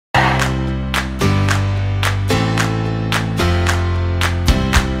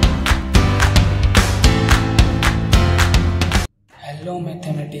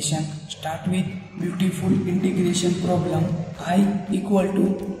integration. Start with beautiful integration problem. I equal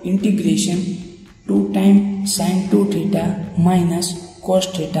to integration 2 times sin 2 theta minus cos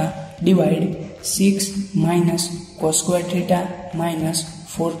theta divide 6 minus cos square theta minus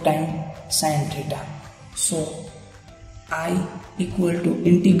 4 times sin theta. So I equal to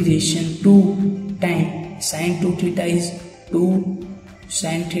integration 2 times sin 2 theta is 2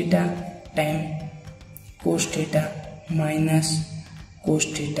 sin theta times cos theta minus cos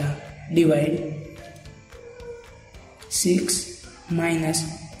theta divide 6 minus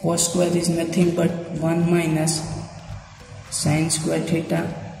cos square is nothing but 1 minus sin square theta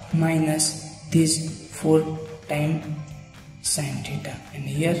minus this 4 times sin theta and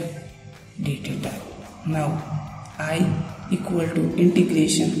here d theta. Now I equal to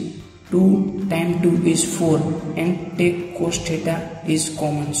integration 2 times 2 is 4 and take cos theta is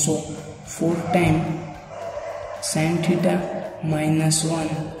common, so 4 times sin theta minus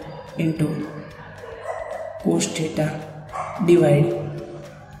 1 into cos theta divide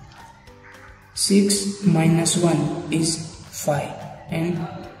 6 minus 1 is 5 and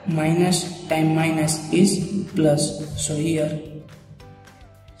minus times minus is plus, so here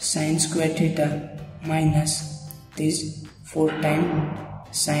sin square theta minus this 4 times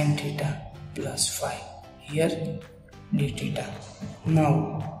sin theta plus 5, here d theta. Now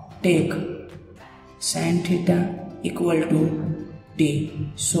take sin theta equal to t,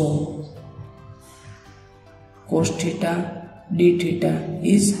 so cos theta d theta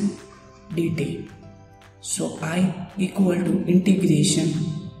is dt. So I equal to integration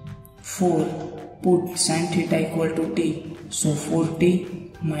 4, put sin theta equal to t, so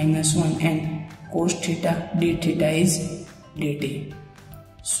 4t minus 1 and cos theta d theta is dt.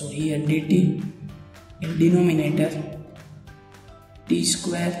 So here dt in denominator t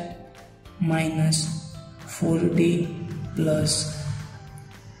square minus 4t plus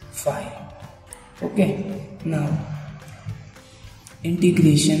 5. Okay, now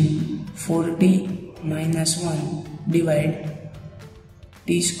integration 4t minus 1 divide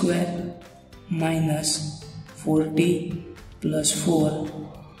t square minus 4t plus 4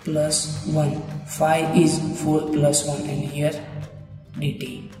 plus 1. 5 is 4 plus 1 and here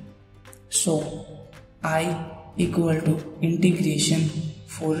dt. So I equal to integration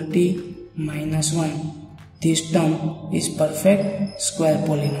 4t minus 1. This term is perfect square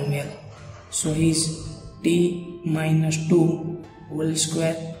polynomial. So is t minus 2 whole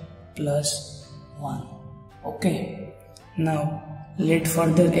square plus 1. Okay. Now let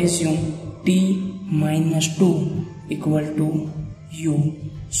further assume t minus 2 equal to u.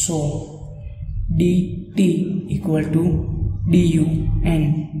 So dt equal to du and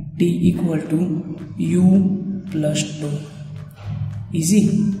t equal to u plus 2. Easy.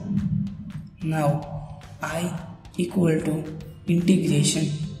 Now I equal to integration,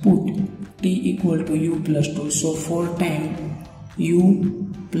 put t equal to u plus 2, so 4 times u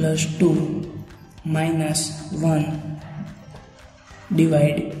plus 2 minus 1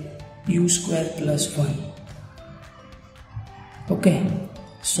 divide u square plus 1. Okay,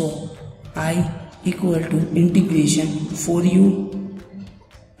 so I equal to integration 4u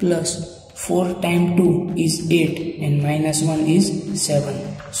plus 4 times 2 is 8 and minus 1 is 7,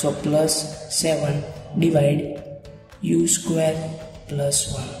 so plus 7 divide u square plus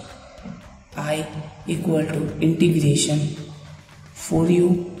 1. I equal to integration 4u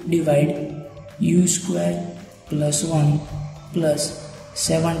divide u square plus 1 plus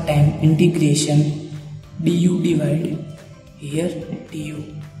 7 times integration du divide here du,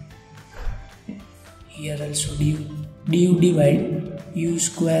 here also du divide u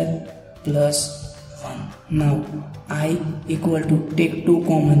square plus 1. Now I equal to take 2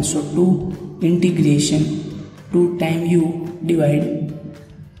 common, so 2 integration 2 times u divide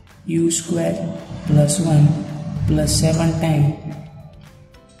u square plus 1 plus 7 times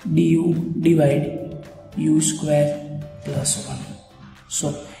du divide u square plus 1. So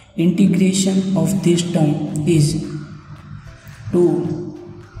integration of this term is 2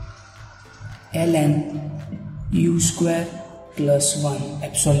 ln u square plus 1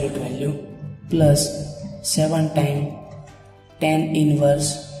 absolute value plus 7 times tan inverse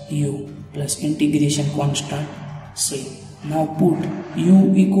u plus integration constant c. Now put u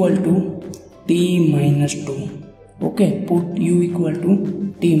equal to t minus 2. Okay, put u equal to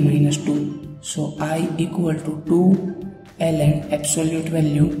t minus 2. So I equal to 2 ln absolute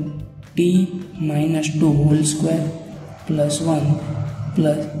value t minus 2 whole square plus 1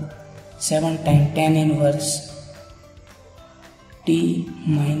 plus 7 times tan inverse t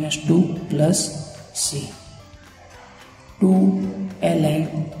minus 2 plus c. 2 ln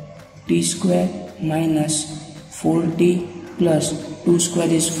t square minus 4t plus 2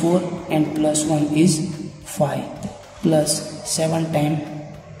 square is 4 and plus 1 is 5 plus 7 times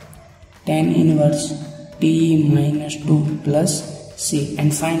tan inverse t minus 2 plus c,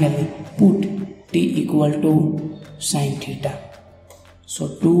 and finally put t equal to sin theta. So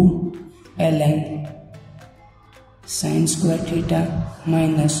 2 ln sin square theta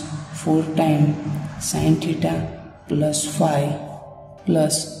minus 4 times sin theta plus 5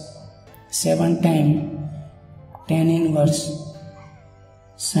 plus 7 times tan inverse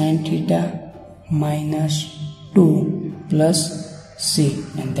sin theta minus 2 plus c,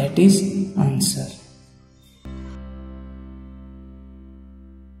 and that is answer.